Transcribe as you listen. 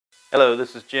Hello,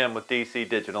 this is Jim with DC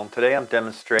Digital, and today I'm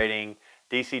demonstrating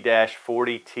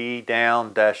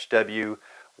DC-40T-DN-W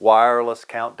wireless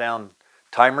countdown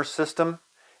timer system.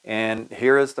 And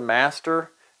here is the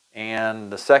master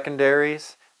and the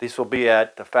secondaries. These will be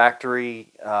at the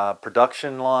factory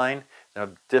production line.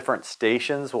 Different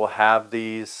stations will have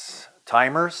these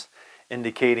timers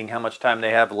indicating how much time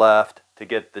they have left to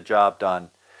get the job done.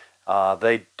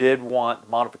 They did want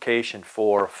modification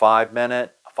for a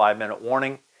 5-minute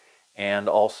warning, and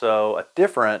also a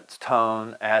different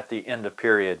tone at the end of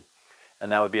period,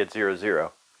 and that would be at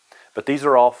 00. But these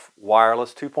are all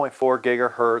wireless, 2.4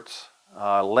 gigahertz,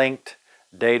 linked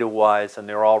data-wise, and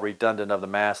they're all redundant of the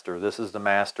master. This is the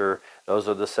master, those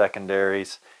are the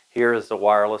secondaries. Here is the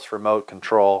wireless remote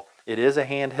control. It is a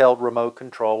handheld remote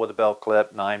control with a belt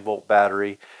clip, 9-volt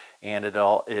battery, and it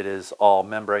is all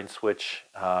membrane switch,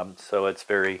 so it's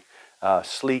very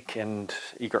sleek and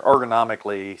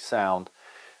ergonomically sound.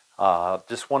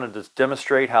 Just wanted to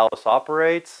demonstrate how this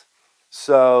operates,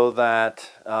 so that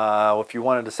if you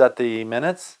wanted to set the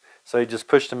minutes, so you just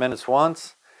push the minutes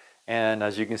once, and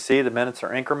as you can see, the minutes are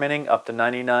incrementing up to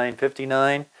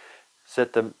 99.59.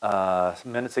 Set the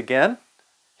minutes again,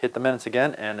 hit the minutes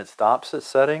again, and it stops at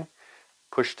setting.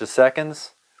 Push to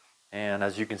seconds, and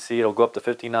as you can see, it'll go up to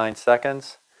 59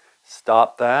 seconds.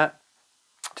 Stop that.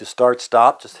 To start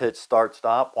stop, just hit start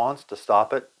stop once. To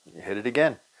stop it, you hit it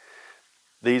again.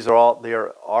 These are all,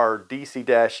 our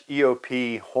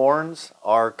DC-EOP horns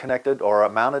are connected or are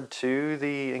mounted to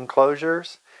the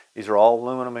enclosures. These are all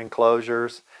aluminum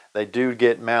enclosures. They do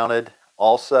get mounted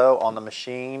also on the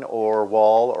machine or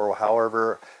wall, or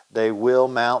however they will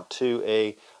mount to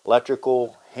a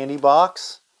electrical handy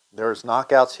box. There's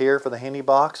knockouts here for the handy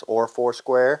box or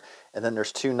 4-square, and then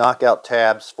there's 2 knockout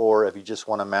tabs for if you just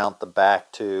want to mount the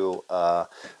back to a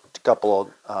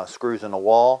couple of screws in the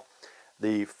wall.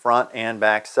 The front and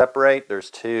back separate. There's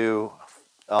 2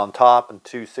 on top and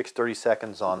 2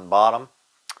 6/32 on bottom.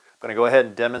 I'm going to go ahead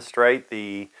and demonstrate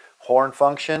the horn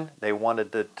function. They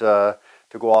wanted it to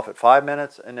go off at 5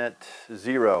 minutes and at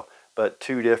 0, but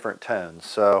 2 different tones.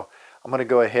 So I'm going to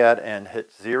go ahead and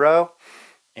hit 0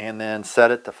 and then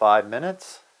set it to 5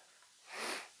 minutes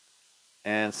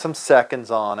and some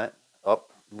seconds on it. Oh,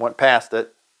 went past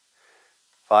it.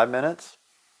 5 minutes.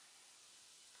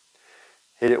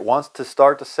 Hit it once to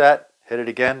start the set, hit it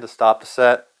again to stop the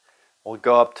set. We'll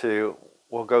go 10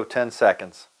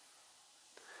 seconds.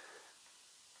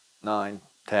 9,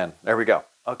 10, there we go.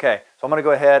 Okay, so I'm going to go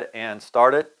ahead and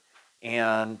start it,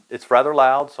 and it's rather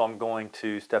loud, so I'm going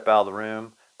to step out of the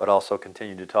room, but also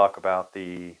continue to talk about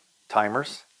the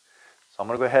timers. So I'm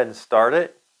going to go ahead and start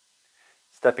it,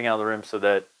 stepping out of the room so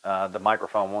that the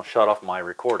microphone won't shut off my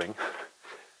recording.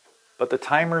 But the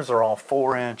timers are all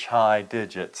 4-inch high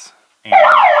digits. And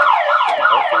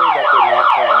hopefully that did not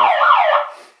turn off.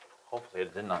 Hopefully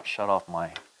it did not shut off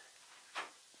my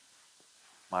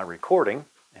recording,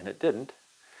 and it didn't.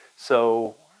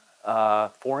 So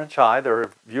 4-inch high,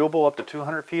 they're viewable up to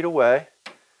 200 feet away,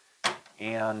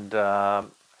 and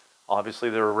obviously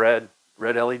they're red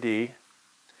LED.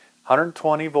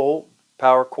 120 volt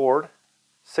power cord,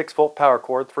 6-volt power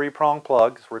cord, 3-prong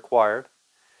plugs required,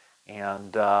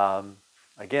 and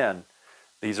again,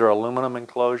 these are aluminum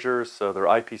enclosures, so they're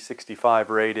IP65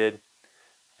 rated,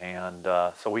 and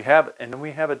so we have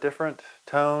a different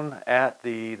tone at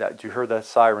that you heard that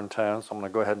siren tone. So I'm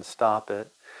going to go ahead and stop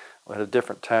it. We had a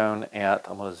different tone at.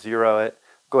 I'm going to 0 it.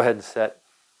 Go ahead and set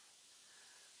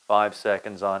 5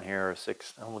 seconds on here, or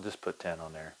 6. And we'll just put 10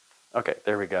 on there. Okay,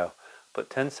 there we go. Put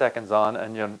 10 seconds on,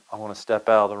 and I want to step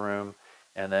out of the room,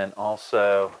 and then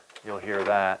also you'll hear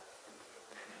that,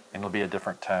 and it'll be a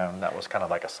different tone. That was kind of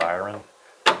like a siren.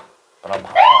 But I'm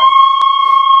behind.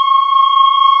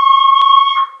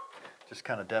 Just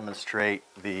kind of demonstrate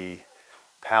the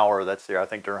power that's there. I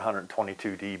think they're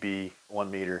 122 dB, 1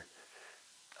 meter.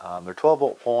 They're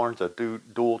 12-volt horns, a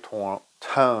dual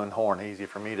tone horn, easy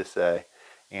for me to say.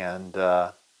 And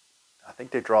I think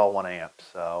they draw 1 amp.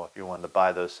 So if you wanted to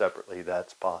buy those separately,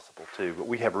 that's possible too. But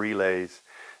we have relays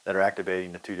that are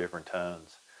activating the 2 different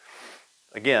tones.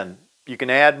 Again, you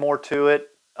can add more to it.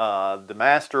 The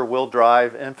master will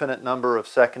drive infinite number of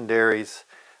secondaries.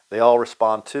 They all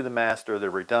respond to the master. They're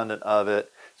redundant of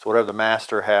it. So whatever the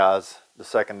master has, the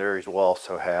secondaries will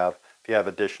also have, if you have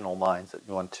additional lines that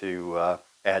you want to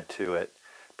add to it.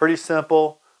 Pretty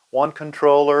simple. 1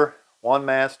 controller, 1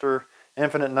 master,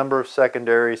 infinite number of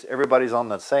secondaries. Everybody's on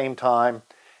the same time.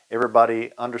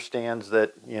 Everybody understands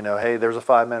that, hey, there's a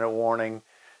 5-minute warning,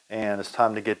 and it's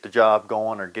time to get the job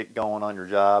going, or get going on your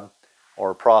job,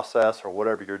 or process, or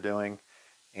whatever you're doing.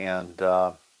 And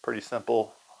pretty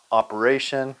simple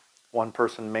operation. one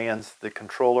person mans the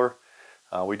controller.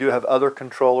 We do have other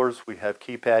controllers. We have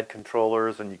keypad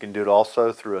controllers, and you can do it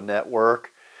also through a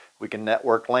network. We can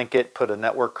network link it, put a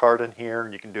network card in here,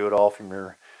 and you can do it all from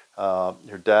your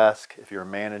desk if you're a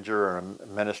manager or an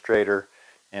administrator.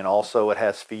 And also it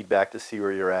has feedback to see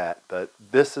where you're at. But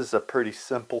this is a pretty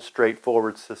simple,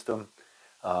 straightforward system.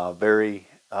 Very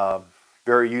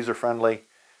user-friendly.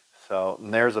 So,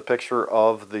 and there's a picture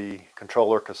of the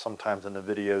controller, because sometimes in the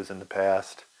videos in the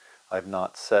past I've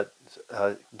not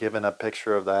given a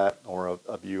picture of that or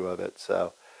a view of it.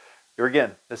 So here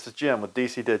again, this is Jim with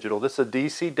DC Digital. This is a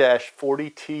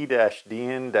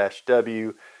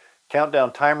DC-40T-DN-W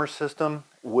countdown timer system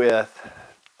with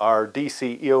our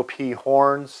DC EOP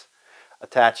horns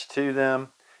attached to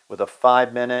them, with a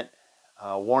 5-minute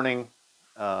warning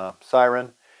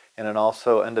siren, and then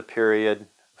also end of period,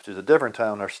 which is a different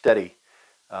tone, or steady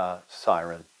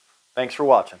siren. Thanks for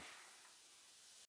watching.